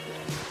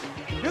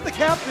You're the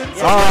captain.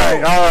 All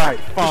right,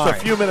 fine.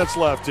 Just a few minutes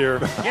left here.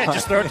 Yeah,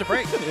 just throw it to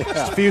break.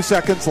 Just a few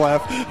seconds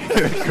left.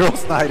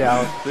 Girls' night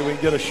out. Then we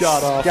can get a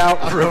shot off. Scout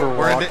Riverwalk.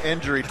 We're into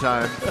injury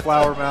time.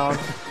 Flower Mound.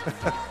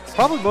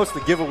 Probably most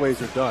of the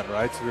giveaways are done,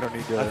 right? So we don't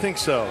need to I think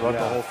so. run the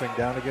whole thing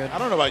down again. I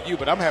don't know about you,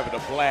 but I'm having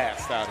a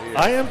blast out here.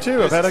 I am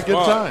too. I've had a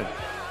good time.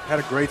 Had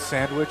a great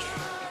sandwich.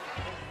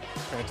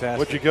 Fantastic.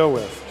 What'd you go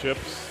with?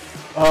 Chips?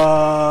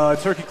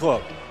 Turkey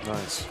Club.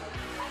 Nice.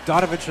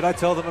 Donovan, should I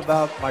tell them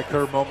about my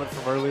curb moment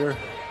from earlier?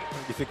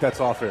 You think that's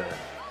off air?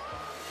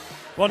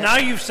 Well, now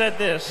you've said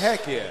this.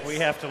 Heck yes. We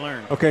have to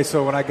learn. Okay,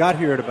 so when I got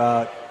here at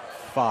about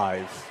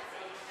 5,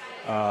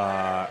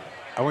 I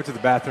went to the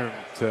bathroom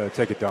to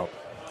take a dump.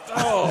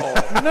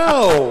 Oh,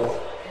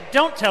 no.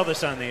 Don't tell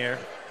this on the air.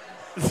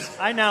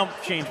 I now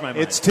change my mind.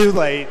 It's too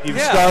late. You've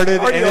started.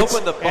 Already and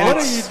opened the What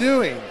box. are you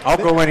doing? I'll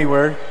go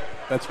anywhere.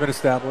 That's been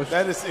established.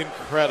 That is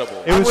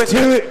incredible. It was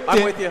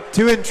I'm with you.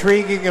 too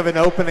intriguing of an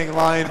opening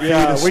line for you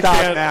to we stop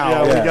can't,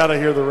 now. Yeah. We got to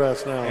hear the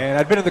rest now. And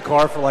I'd been in the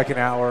car for like an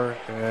hour.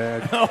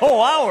 And a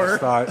whole hour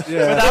thought,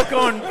 without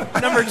going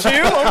number 2?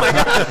 Oh, my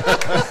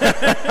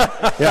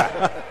God.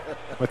 yeah,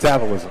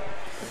 metabolism.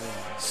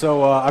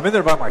 So I'm in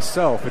there by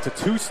myself. It's a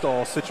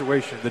 2-stall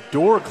situation. The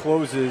door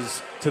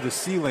closes to the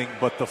ceiling,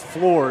 but the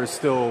floor is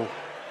still,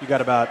 you got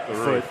about a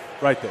foot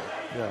right there.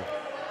 Yeah.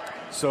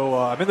 So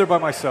I'm in there by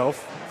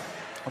myself,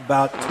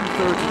 about 2/3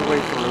 of the way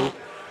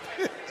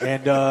through,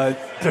 and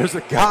there's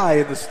a guy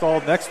in the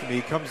stall next to me,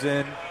 comes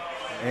in,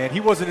 and he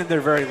wasn't in there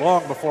very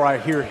long before I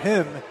hear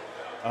him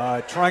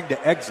trying to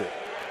exit,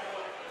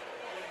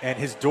 and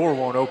his door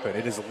won't open.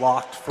 It is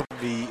locked from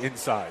the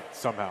inside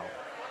somehow.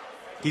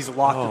 He's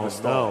locked in the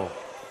stall. No.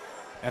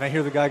 And I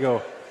hear the guy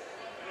go,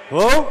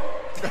 "Hello?"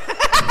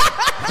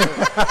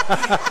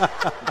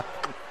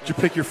 Did you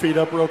pick your feet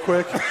up real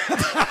quick? He's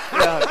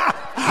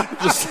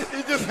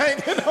just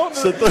hanging on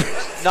Sit the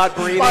there. Not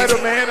breathing.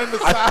 Spider-Man in the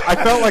side. I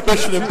felt like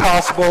Mission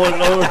Impossible. And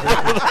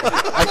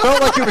I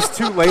felt like it was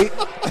too late.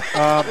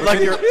 Like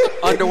your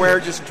underwear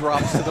just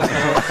drops to the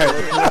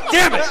floor.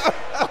 Damn it!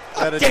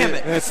 Damn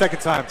it! And the second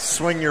time,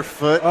 Swing your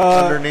foot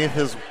underneath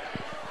his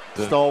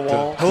stall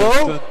wall.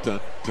 "Hello?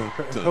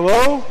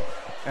 Hello?"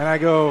 And I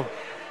go,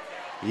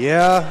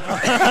 "Yeah."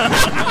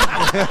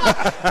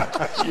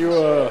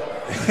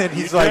 And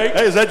he's like,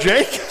 hey, is that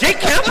Jake? Jake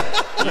Kemp?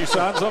 You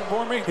signed something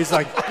for me? he's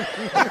like,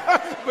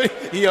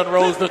 He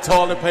unrolls the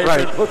toilet paper Right.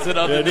 and puts it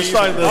Yeah, underneath. just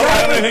sign this. I don't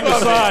have anything to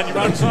sign. You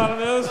mind signing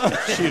this?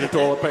 Sheet of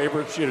toilet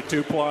paper, sheet of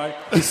 2-ply.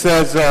 he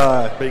says,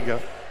 Bingo.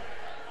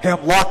 "Hey,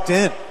 I'm locked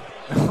in."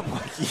 I'm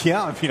like,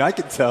 "Yeah, I mean, I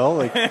can tell.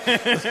 Like,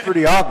 it's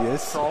pretty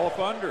obvious." All up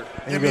under.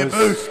 And he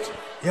goes,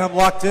 "Yeah, I'm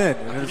locked in."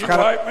 And there's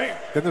kind of, me?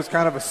 then there's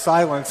kind of a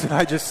silence, and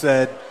I just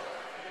said,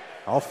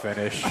 "I'll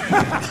finish."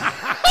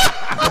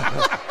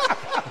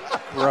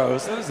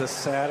 Gross. That is the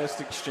saddest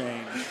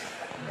exchange.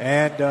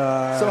 And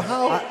So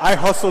how- I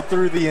hustled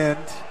through the end.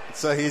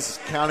 So he's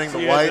counting the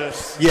he had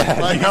wipes. Yeah,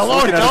 Like, he's how long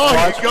looking at his are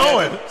watch. you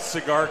going?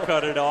 Cigar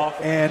cut it off.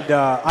 And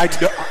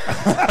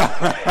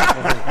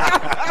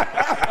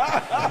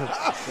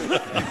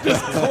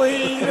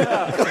Clean.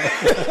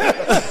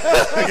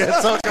 I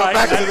guess I'll come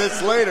back to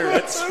this later.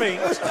 It's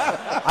Sphinx.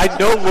 I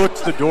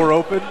no-looked the door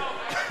open.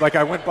 Like,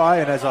 I went by,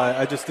 and as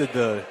I just did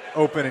the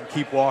open and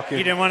keep walking.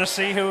 You didn't want to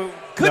see who?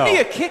 Couldn't No. he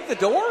have kicked the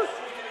door?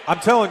 I'm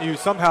telling you,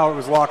 somehow it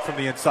was locked from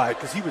the inside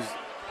because he was.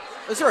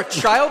 Is there a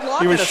child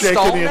lock He was in a shaking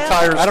stall the now?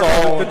 entire I don't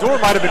know. stall. The door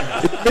might have been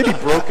maybe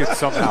broken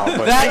somehow.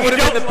 But That would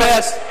have been the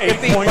best.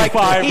 If he, like,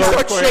 8.5 he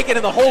starts shaking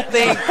and the whole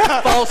thing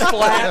falls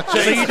flat. So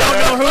you don't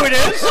know who it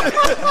is?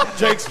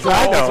 Jake's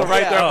drawers are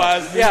right there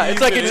by his Yeah, knees.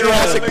 it's like in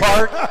Jurassic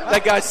Park.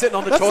 That guy sitting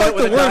on the That's toilet like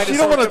with the a worst. You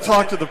don't want to dinosaur.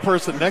 talk to the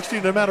person next to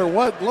you no matter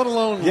what, let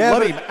alone Yeah, let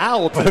but- him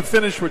out to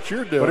finish what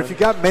you're doing. But if you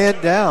got man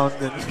down,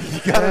 then you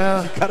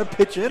gotta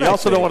pitch in. you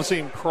also don't want to see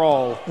him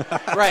crawl.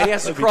 Right, he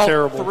has to That'd be crawl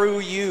terrible. through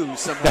you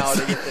somehow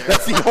to get there.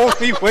 That's the only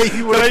way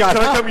he would have Can got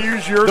I out. come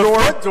use your The door?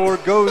 front door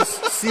goes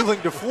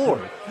ceiling to floor.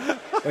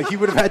 Like he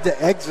would have had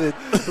to exit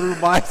through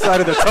my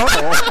side of the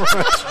tunnel.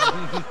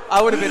 I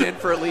would have been in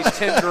for at least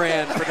 10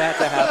 grand for that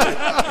to happen.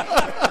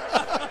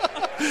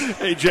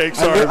 Hey, Jake,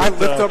 sorry. I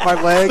lift up my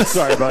legs,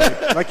 Sorry, buddy.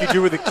 like you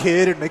do with a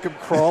kid, and make him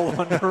crawl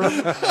under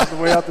him on the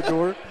way out the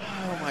door.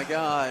 Oh my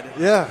God.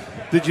 Yeah,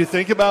 Did you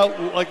think about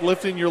like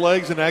lifting your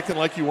legs and acting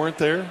like you weren't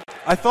there?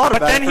 I thought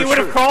But about then it. he for would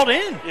have sure. crawled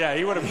in. Yeah,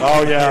 he would have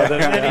Oh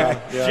yeah,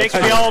 Jake's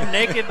be all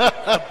naked,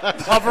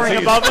 hovering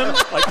above him.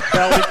 like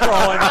belly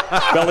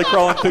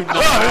crawling through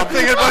I didn't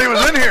think anybody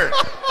was in here.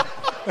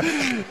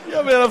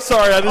 Yeah, man, I'm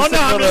sorry. I just Oh,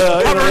 no, I'm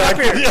didn't just want to hovering up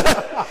interact here.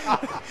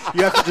 with you.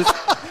 You have to just.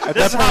 At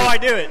This is that how I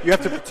point, do it. You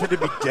have to pretend to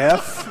be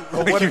deaf.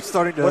 Like what you're if-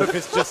 starting to. What if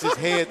it's just his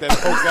head that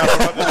pokes out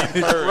from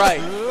underneath hers? Right.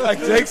 Like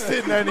Jake's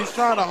sitting there and he's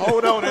trying to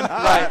hold on and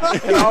Right.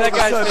 and all That of a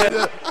guy's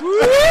sudden,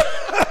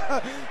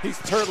 he's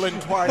turtling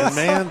twice.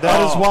 Man,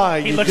 that is why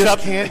He you looks just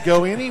up- can't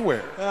go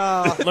anywhere.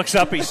 Looks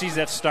up, he sees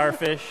that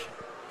starfish.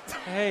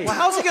 Hey. Well,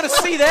 how's he going to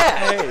see that?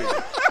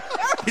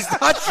 He's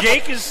not.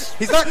 Jake is.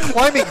 He's not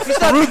climbing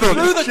through the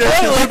toilet.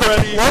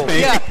 plumbing.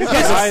 Yeah,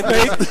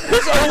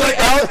 his only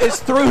out is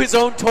through his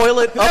own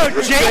toilet. No,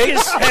 Jake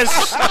has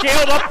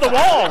scaled up the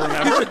wall.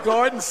 Remember? He's a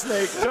garden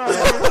snake.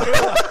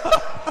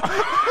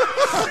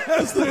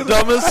 That's the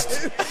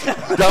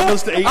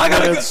dumbest 8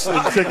 minutes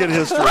in ticket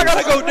history. I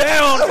gotta go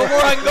down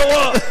before I can go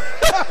up.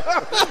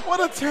 What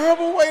a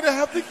terrible way to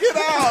have to get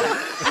out.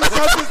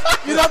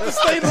 You have to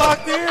stay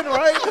locked in,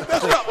 right?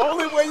 That's the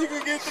only way you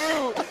can get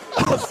through.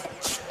 Just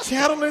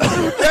channeling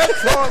through that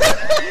toilet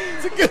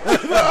to get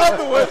to the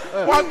other one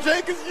while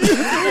Jake is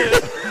using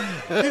it.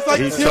 He's like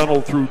He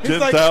tunneled through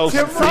 10,000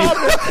 Tim feet.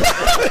 Robbins.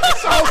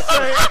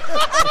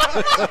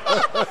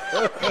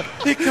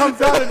 He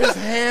comes out and his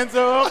hands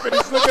are up and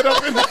he's looking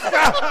up in the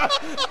sky.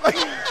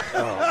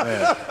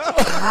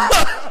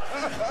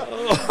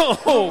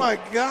 Oh my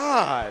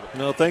God.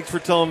 No, thanks for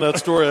telling that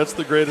story. That's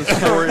the greatest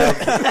story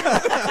I've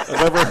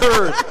ever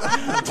heard.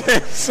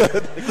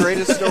 The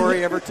greatest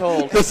story ever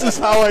told. This is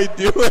how I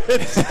do it.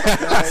 This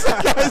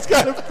guy's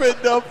got it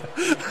pinned up.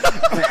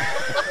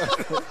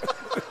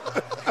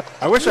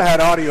 I wish I had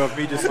audio of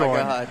me just Oh my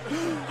going. God.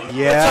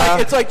 Yeah.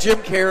 It's like Jim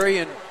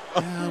Carrey and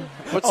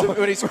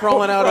when he's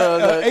crawling out of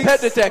the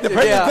pet detective.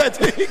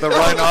 The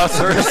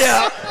rhinoceros.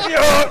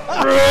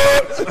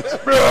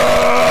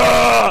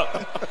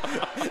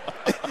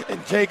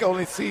 And Jake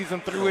only sees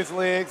him through his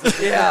legs.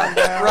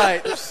 Yeah,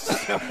 right.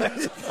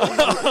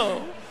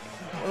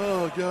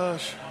 Oh,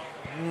 gosh.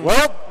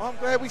 Well, I'm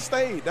glad we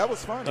stayed. That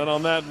was fun. And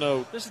on that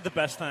note, This is the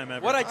best time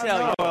ever. What I tell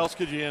you? how else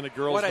could you end a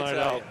girls' What I night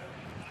tell out? you?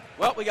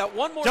 Well, we got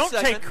one more Don't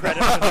segment. take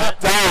credit for that.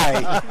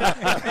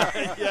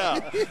 Die.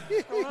 Yeah.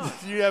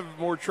 You have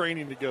more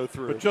training to go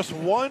through. But just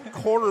one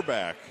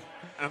quarterback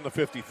on the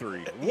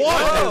 53.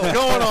 What is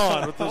going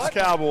on with those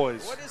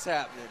Cowboys? What is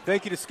happening?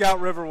 Thank you to Scout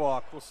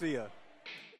Riverwalk. We'll see you.